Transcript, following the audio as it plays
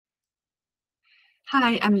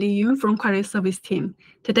Hi, I'm Li Yun from Query Service Team.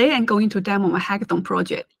 Today, I'm going to demo my hackathon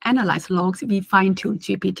project, Analyze Logs with Fine-tuned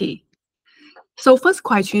GPT. So first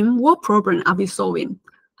question, what problem are we solving?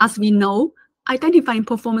 As we know, identifying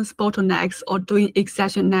performance bottlenecks or doing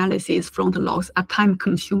exception analysis from the logs are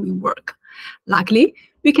time-consuming work. Luckily,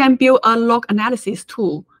 we can build a log analysis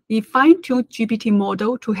tool with fine-tuned GPT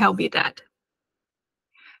model to help with that.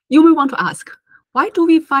 You may want to ask, why do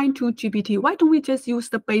we fine-tune GPT? Why don't we just use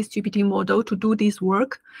the base GPT model to do this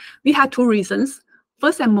work? We have two reasons.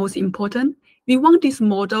 First and most important, we want this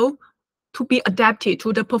model to be adapted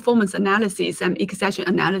to the performance analysis and exception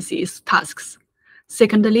analysis tasks.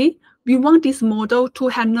 Secondly, we want this model to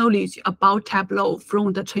have knowledge about Tableau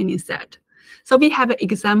from the training set. So we have an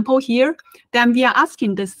example here. Then we are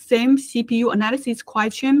asking the same CPU analysis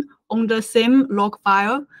question on the same log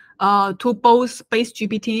file to both base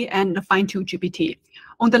GPT and the fine-tuned GPT.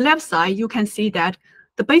 On the left side, you can see that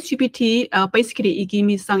the base GPT basically it gives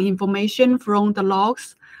me some information from the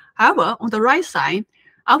logs. However, on the right side,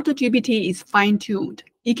 after GPT is fine-tuned,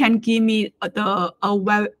 it can give me a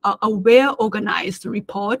well-organized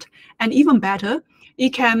report, and even better,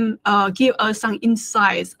 it can give us some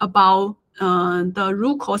insights about the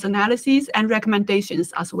root cause analysis and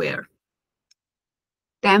recommendations as well.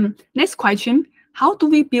 Then next question, how do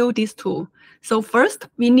we build this tool? So first,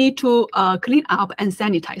 we need to clean up and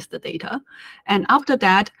sanitize the data. And after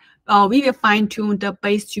that, we will fine-tune the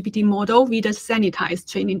base GPT model with the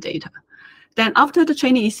sanitized training data. Then after the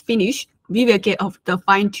training is finished, we will get the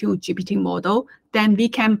fine-tuned GPT model. Then we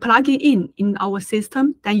can plug it in our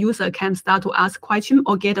system. Then user can start to ask questions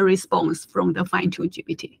or get a response from the fine-tuned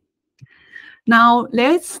GPT. Now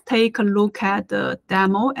let's take a look at the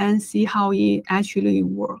demo and see how it actually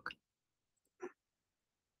works.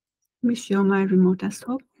 Let me show my remote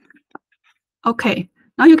desktop. Okay,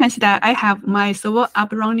 now you can see that I have my server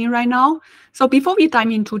up running right now. So before we dive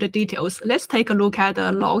into the details, let's take a look at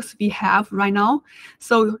the logs we have right now.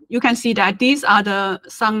 So you can see that these are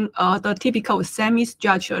the typical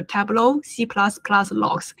semi-structured Tableau C++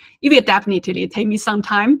 logs. It will definitely take me some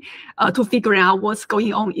time to figure out what's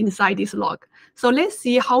going on inside this log. So let's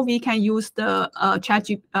see how we can use the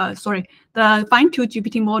the fine-tuned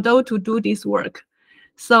GPT model to do this work.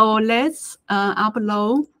 So let's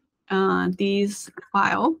upload this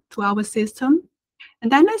file to our system.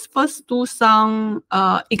 And then let's first do some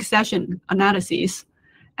exception analysis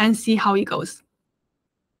and see how it goes.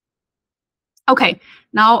 Okay,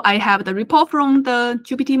 now I have the report from the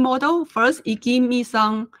GPT model. First, it gives me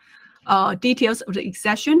some details of the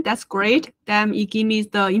exception. That's great. Then it gives me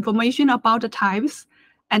the information about the types.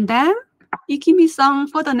 And then it gives me some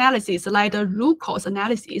further analysis like the root cause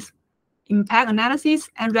analysis, impact analysis,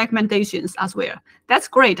 and recommendations as well. That's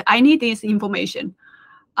great. I need this information.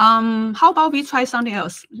 How about we try something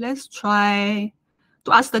else? Let's try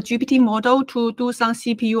to ask the GPT model to do some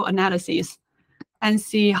CPU analysis and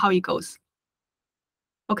see how it goes.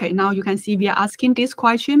 Okay, now you can see we are asking this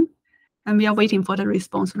question and we are waiting for the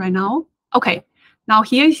response right now. Okay, now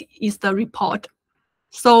here is the report.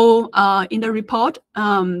 So in the report,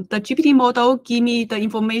 the GPT model give me the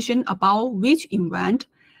information about which event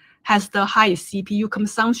has the highest CPU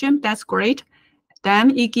consumption. That's great.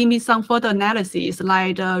 Then it gives me some further analysis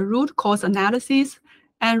like the root cause analysis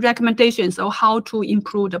and recommendations of how to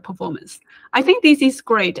improve the performance. I think this is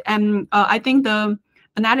great. And I think the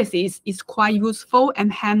analysis is quite useful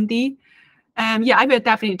and handy. And yeah, I will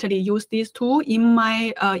definitely use this tool in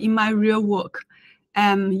my real work.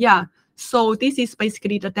 Yeah, so this is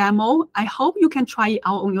basically the demo. I hope you can try it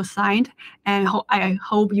out on your side, and I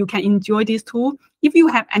hope you can enjoy this tool. If you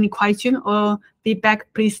have any question or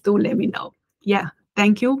feedback, please do let me know. Yeah,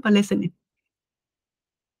 thank you for listening.